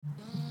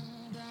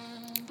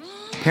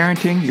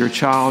Parenting Your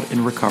Child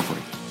in Recovery,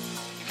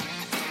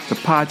 the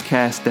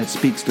podcast that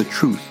speaks the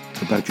truth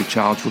about your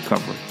child's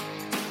recovery.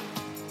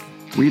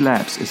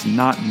 Relapse is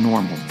not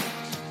normal.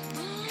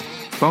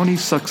 Phony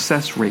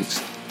success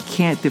rates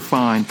can't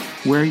define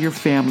where your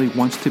family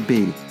wants to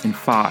be in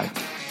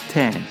 5,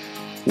 10,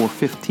 or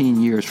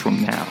 15 years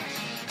from now.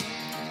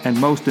 And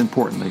most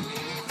importantly,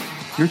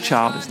 your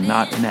child is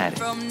not an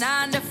addict. From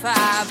 9 to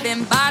 5,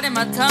 been biting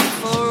my tongue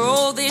for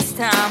all this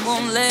time.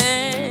 Won't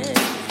let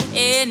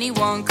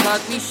anyone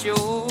cut me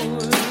short.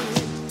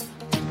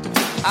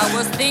 I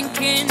was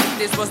thinking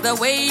this was the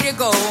way to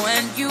go,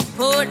 and you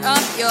put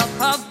up your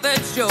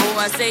puppet show.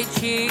 I say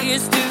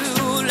cheers to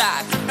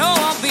life. No,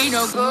 I'll be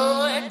no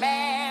good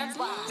man.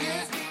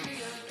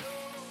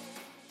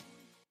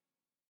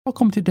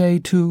 Welcome today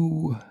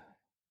to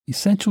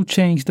Essential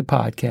Change, the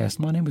podcast.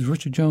 My name is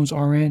Richard Jones,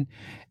 RN,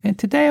 and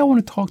today I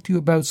want to talk to you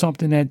about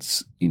something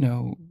that's,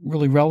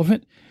 really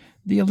relevant,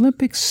 the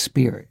Olympic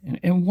spirit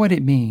and what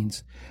it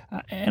means.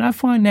 And I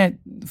find that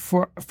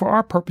for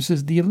our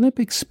purposes, the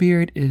Olympic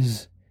spirit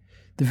is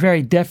the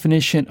very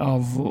definition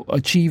of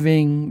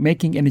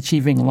making and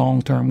achieving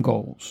long-term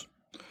goals.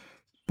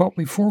 But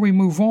before we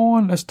move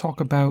on, let's talk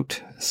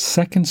about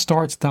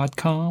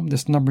secondstarts.com.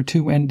 This number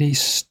 2ND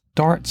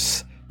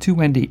starts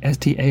 2ND,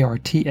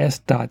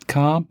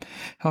 STARTS.com,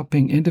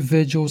 helping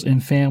individuals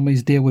and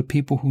families deal with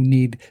people who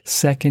need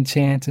second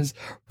chances,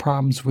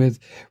 problems with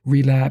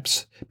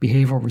relapse,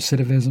 behavioral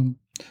recidivism,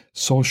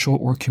 social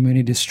or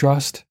community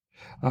distrust.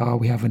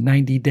 We have a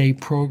 90-day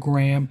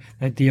program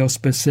that deals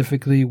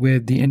specifically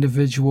with the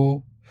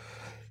individual,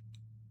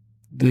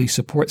 the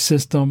support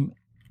system,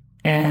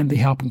 and the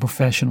helping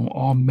professional,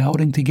 all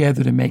melding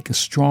together to make a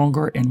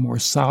stronger and more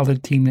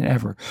solid team than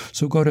ever.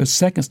 So go to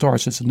Second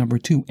Starts, it's the number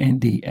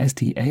 2ND,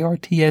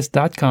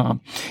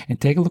 STARTS.com,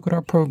 and take a look at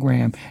our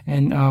program.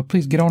 And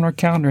please get on our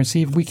calendar and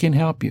see if we can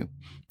help you.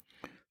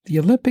 The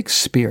Olympic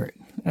spirit.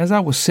 As I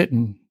was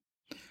sitting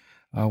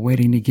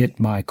waiting to get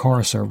my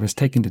car service,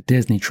 taking the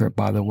Disney trip,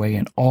 by the way,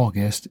 in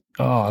August.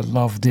 Oh, I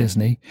love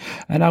Disney.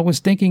 And I was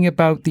thinking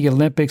about the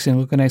Olympics and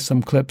looking at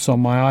some clips on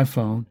my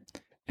iPhone.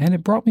 And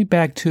it brought me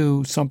back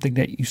to something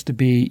that used to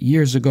be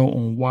years ago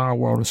on Wild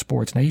World of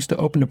Sports. And I used to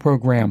open the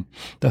program,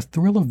 The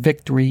Thrill of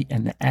Victory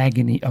and the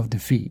Agony of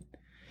Defeat.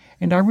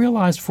 And I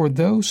realized for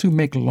those who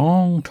make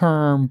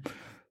long-term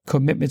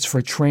commitments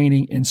for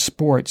training in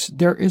sports,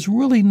 there is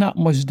really not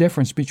much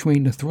difference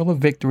between the thrill of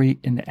victory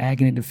and the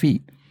agony of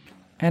defeat.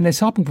 And as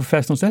helping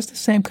professionals, that's the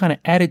same kind of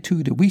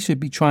attitude that we should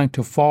be trying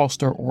to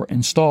foster or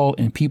install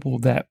in people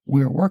that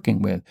we're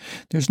working with.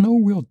 There's no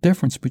real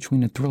difference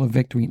between the thrill of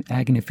victory and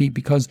agony of defeat,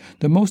 because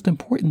the most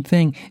important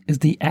thing is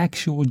the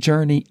actual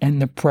journey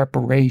and the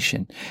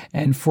preparation.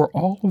 And for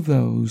all of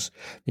those,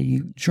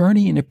 the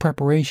journey and the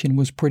preparation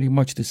was pretty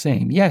much the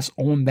same. Yes,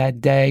 on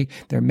that day,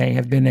 there may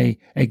have been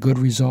a good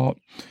result,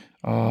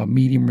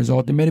 medium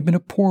result. There may have been a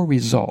poor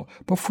result.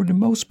 But for the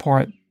most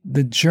part,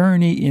 the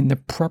journey in the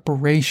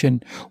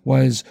preparation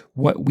was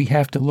what we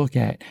have to look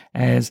at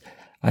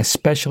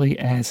especially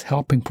as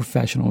helping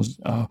professionals.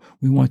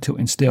 We want to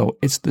instill.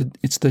 It's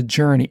the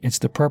journey. It's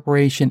the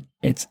preparation.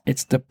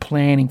 It's the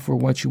planning for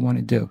what you want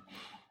to do.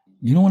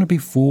 You don't want to be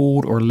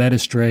fooled or led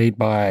astray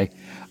by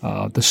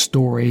the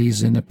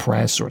stories in the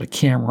press or the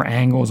camera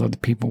angles of the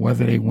people,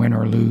 whether they win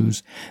or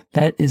lose.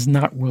 That is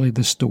not really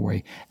the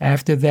story.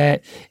 After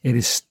that, it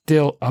is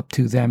still up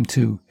to them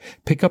to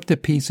pick up the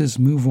pieces,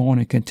 move on,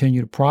 and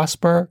continue to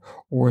prosper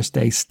or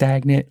stay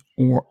stagnant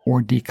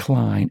or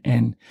decline.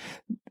 And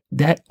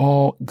that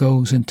all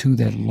goes into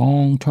that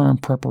long-term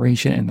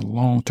preparation and the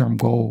long-term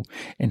goal,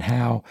 and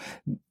how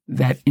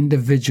that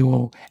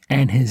individual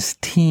and his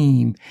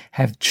team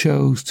have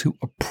chose to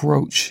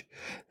approach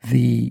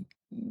the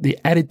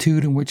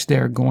attitude in which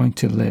they're going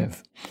to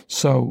live.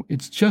 So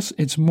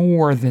it's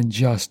more than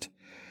just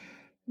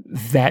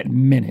that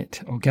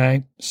minute.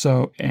 Okay.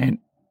 So, and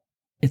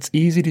it's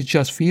easy to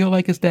just feel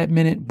like it's that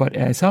minute, but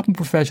as helping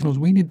professionals,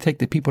 we need to take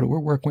the people that we're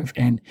working with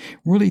and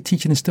really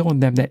teach and instill in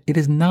them that it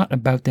is not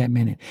about that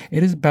minute.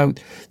 It is about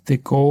the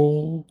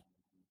goal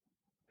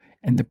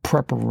and the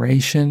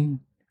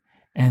preparation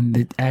and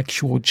the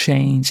actual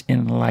change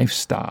in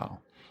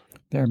lifestyle.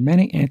 There are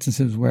many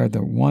instances where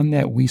the one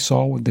that we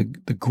saw with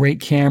the great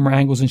camera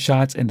angles and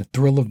shots and the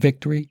thrill of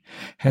victory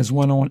has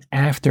went on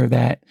after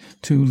that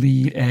to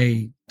lead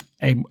a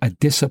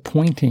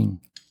disappointing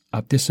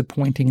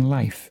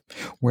life,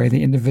 where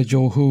the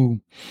individual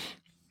who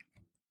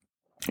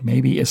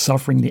maybe is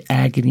suffering the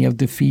agony of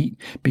defeat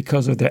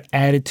because of their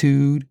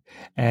attitude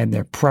and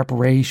their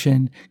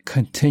preparation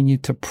continue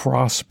to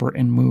prosper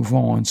and move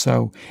on.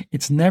 So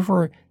it's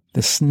never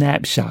the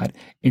snapshot,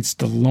 it's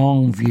the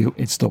long view,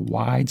 it's the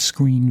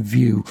widescreen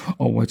view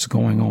of what's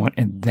going on.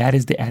 And that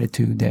is the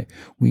attitude that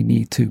we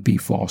need to be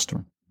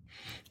fostering.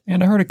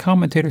 And I heard a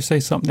commentator say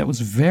something that was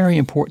very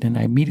important, and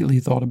I immediately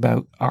thought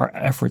about our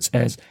efforts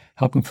as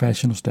helping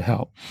professionals to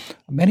help.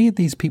 Many of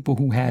these people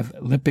who have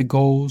Olympic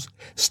goals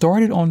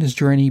started on this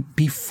journey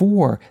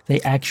before they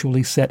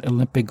actually set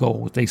Olympic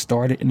goals. They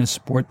started in a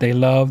sport they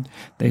loved.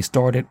 They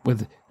started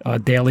with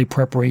daily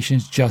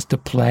preparations just to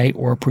play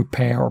or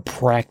prepare or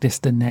practice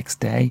the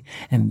next day.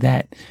 And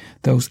that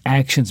those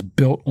actions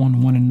built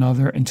on one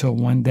another until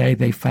one day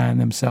they found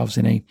themselves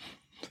in a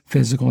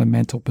physical and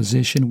mental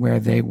position where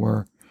they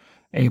were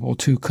able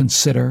to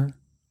consider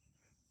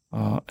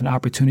an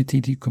opportunity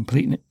to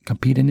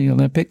compete in the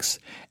Olympics.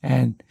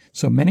 And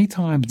so many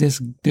times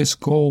this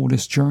goal,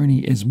 this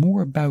journey is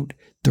more about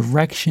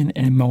direction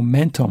and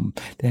momentum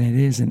than it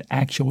is an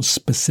actual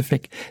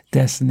specific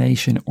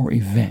destination or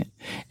event.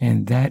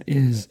 And that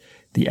is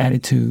the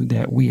attitude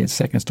that we at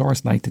Second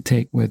Starts like to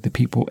take with the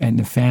people and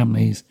the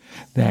families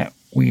that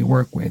we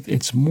work with.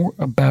 It's more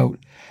about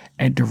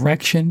a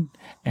direction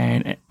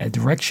and a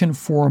direction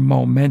for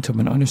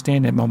momentum, and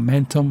understand that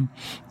momentum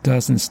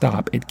doesn't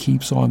stop. It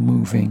keeps on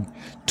moving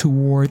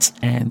towards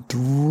and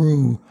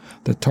through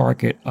the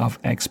target of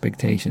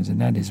expectations,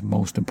 and that is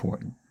most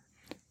important.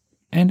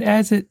 And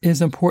as it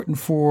is important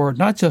for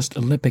not just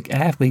Olympic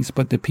athletes,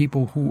 but the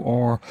people who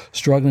are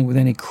struggling with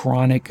any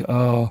chronic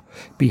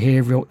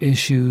behavioral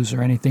issues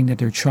or anything that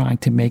they're trying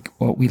to make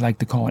what we like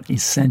to call an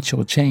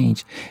essential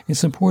change,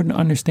 it's important to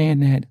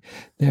understand that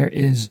there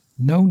is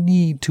no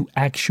need to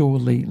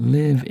actually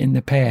live in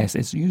the past.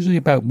 It's usually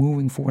about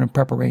moving forward in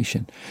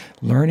preparation.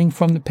 Learning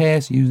from the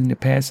past, using the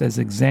past as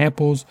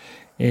examples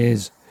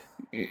is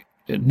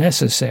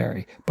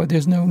necessary, but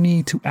there's no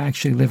need to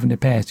actually live in the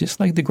past. Just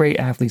like the great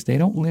athletes, they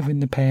don't live in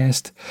the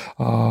past,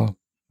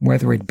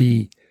 whether it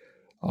be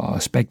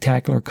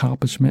spectacular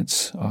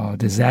accomplishments,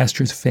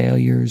 disastrous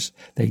failures.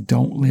 They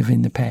don't live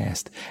in the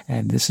past.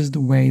 And this is the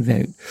way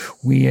that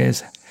we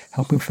as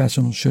helping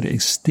professionals should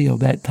instill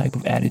that type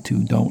of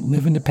attitude. Don't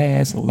live in the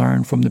past,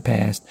 learn from the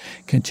past,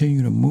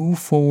 continue to move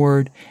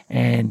forward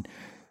and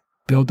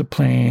build the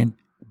plan,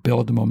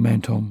 build the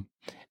momentum,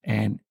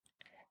 and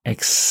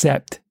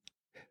accept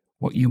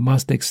what you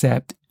must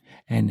accept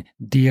and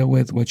deal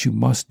with what you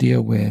must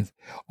deal with,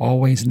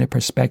 always in the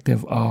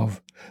perspective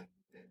of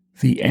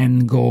the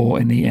end goal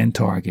and the end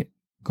target,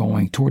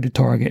 going toward the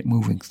target,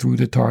 moving through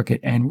the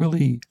target, and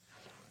really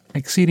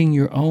exceeding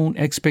your own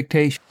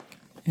expectations.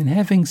 And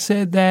having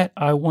said that,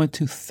 I want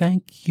to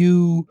thank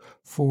you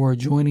for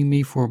joining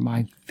me for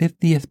my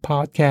 50th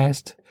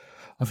podcast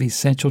of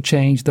Essential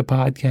Change, the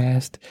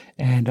podcast.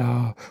 And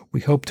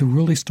we hope to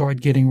really start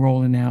getting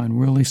rolling now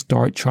and really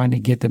start trying to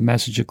get the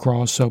message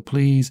across. So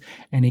please,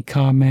 any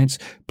comments,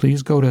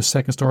 please go to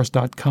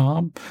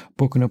secondstarts.com,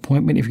 book an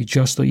appointment if you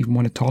just even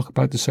want to talk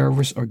about the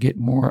service or get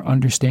more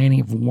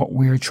understanding of what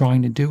we're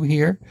trying to do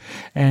here.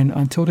 And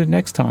until the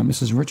next time,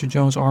 this is Richard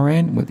Jones,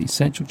 RN, with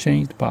Essential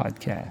Change, the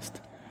podcast.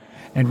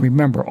 And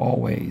remember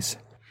always,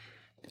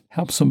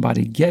 help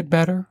somebody get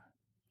better,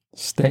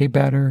 stay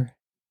better,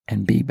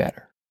 and be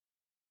better.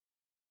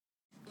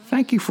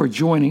 Thank you for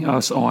joining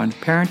us on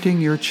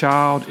Parenting Your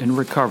Child in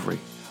Recovery,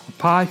 a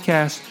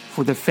podcast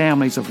for the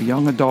families of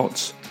young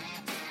adults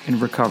in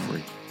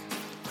recovery.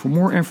 For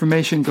more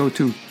information, go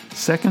to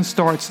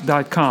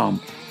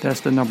secondstarts.com. That's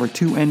the number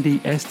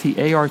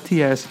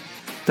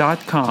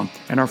 2NDSTARTS.com,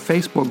 and our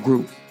Facebook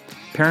group,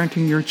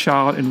 Parenting Your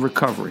Child in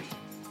Recovery.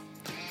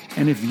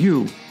 And if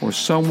you or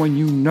someone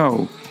you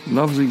know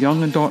loves a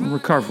young adult in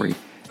recovery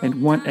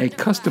and want a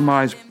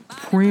customized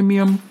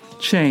premium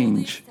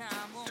change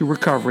to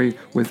recovery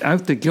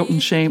without the guilt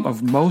and shame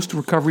of most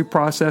recovery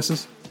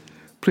processes,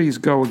 please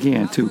go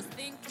again to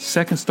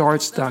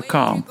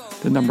secondstarts.com,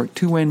 the number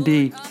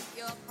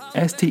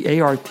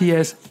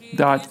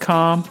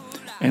 2NDSTARTS.com,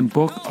 and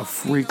book a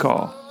free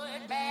call.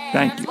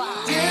 Thank you.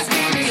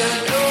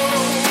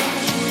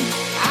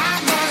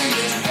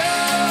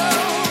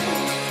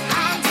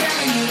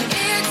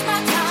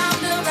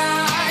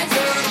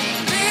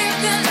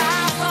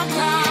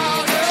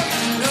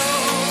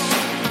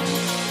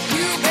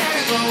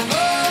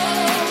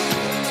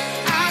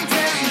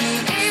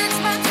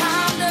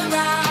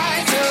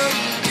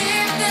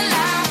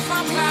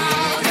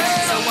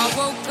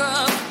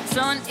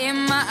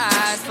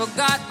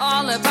 Forgot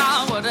all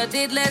about what I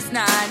did last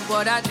night.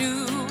 What I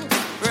do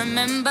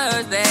remember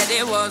that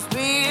it was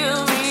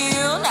real,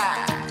 real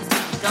life.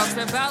 Talks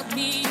about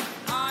me.